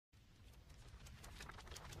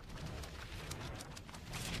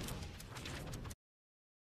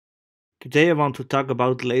Today I want to talk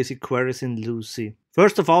about lazy queries in Lucee.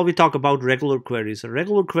 First of all, we talk about regular queries. A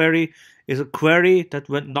regular query is a query that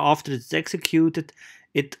when after it's executed,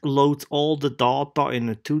 it loads all the data in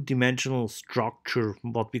a two-dimensional structure,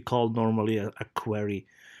 what we call normally a query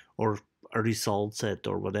or a result set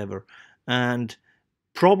or whatever. And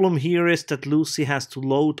problem here is that Lucee has to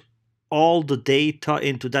load all the data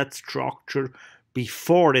into that structure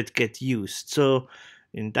before it gets used. So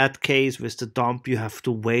in that case, with the dump, you have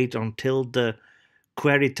to wait until the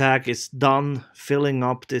query tag is done filling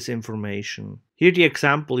up this information. Here the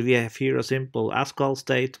example, we have here a simple ASCII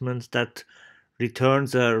statement that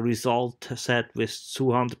returns a result set with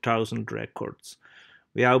 200,000 records.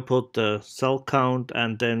 We output the cell count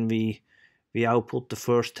and then we output the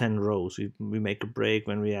first 10 rows. We make a break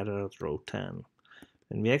when we add a row 10.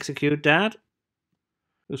 When we execute that,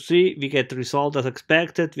 you see we get the result as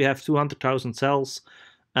expected. We have 200,000 cells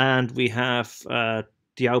and we have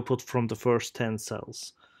the output from the first 10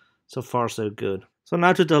 cells. So far so good. So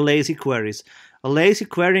now to the lazy queries. A lazy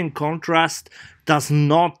query in contrast does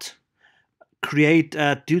not create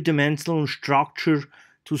a two-dimensional structure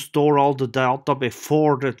to store all the data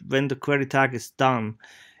before when the query tag is done.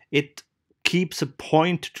 It keeps a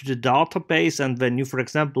point to the database, and when you, for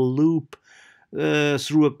example, loop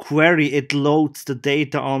through a query, it loads the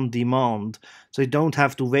data on demand. So you don't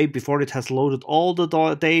have to wait before it has loaded all the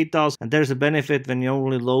data. And there's a benefit when you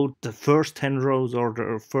only load the first 10 rows or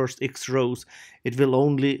the first X rows. It will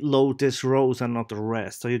only load these rows and not the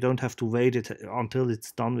rest. So you don't have to wait until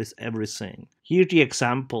it's done with everything. Here the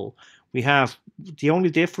example. We have the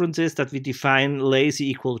only difference is that we define lazy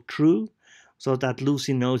equal true, so that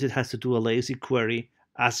Lucee knows it has to do a lazy query.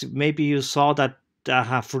 As maybe you saw that I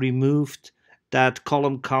have removed that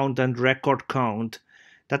column count and record count.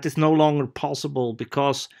 That is no longer possible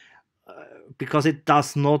because it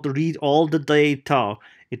does not read all the data.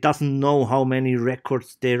 It doesn't know how many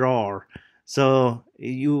records there are. So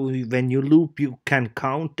when you loop, you can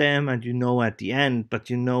count them and you know at the end, but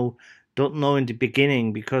you don't know in the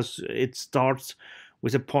beginning because it starts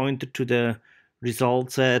with a pointer to the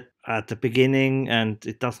result set at the beginning and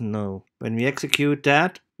it doesn't know. When we execute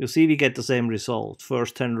that, you see we get the same result,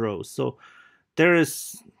 first 10 rows. So there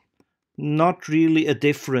is not really a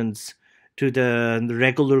difference to the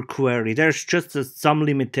regular query. There's just some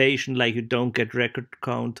limitation, like you don't get record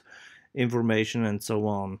count information and so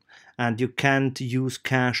on. And you can't use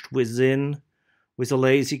cached within with a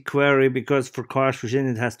lazy query because for cached within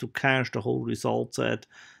it has to cache the whole result set,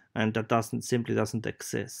 and that simply doesn't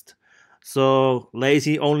exist. So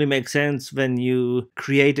lazy only makes sense when you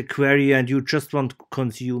create a query and you just want to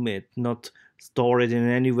consume it, not store it in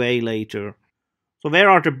any way later. So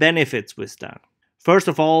where are the benefits with that? First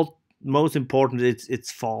of all, most important,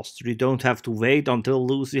 it's fast. You don't have to wait until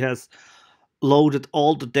Lucee has loaded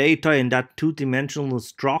all the data in that two-dimensional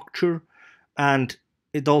structure, and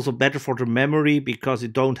it's also better for the memory because you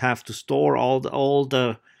don't have to store all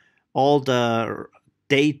the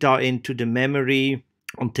data into the memory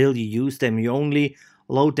until you use them. You only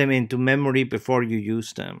load them into memory before you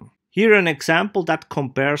use them. Here an example that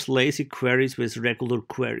compares lazy queries with regular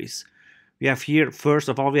queries. We have here, first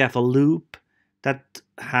of all, we have a loop that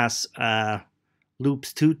has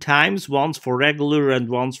loops 2 times, once for regular and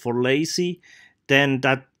once for lazy. Then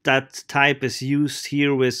that type is used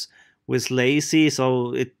here with lazy,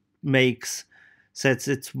 so it sets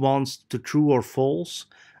it once to true or false,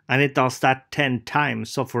 and it does that 10 times.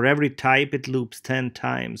 So for every type it loops 10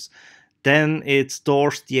 times. Then it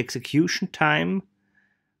stores the execution time,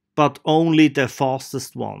 but only the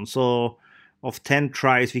fastest one. So of 10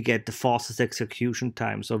 tries, we get the fastest execution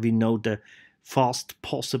time. So we know the fast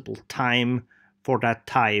possible time for that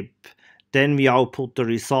type. Then we output the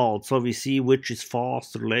result. So we see which is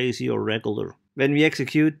fast, or lazy, or regular. When we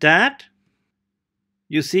execute that,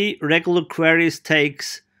 you see regular queries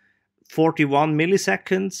takes 41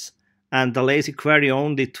 milliseconds and the lazy query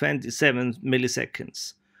only 27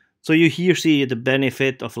 milliseconds. So you here see the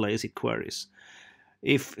benefit of lazy queries.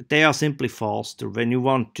 If they are simply faster, when you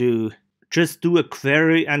want to just do a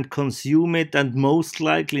query and consume it and most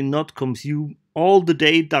likely not consume all the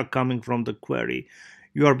data coming from the query,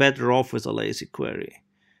 you are better off with a lazy query.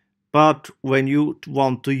 But when you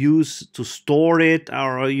want to store it,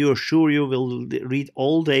 or you're sure you will read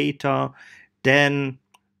all data, then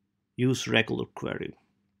use regular query.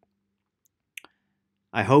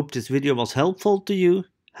 I hope this video was helpful to you.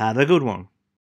 Have a good one.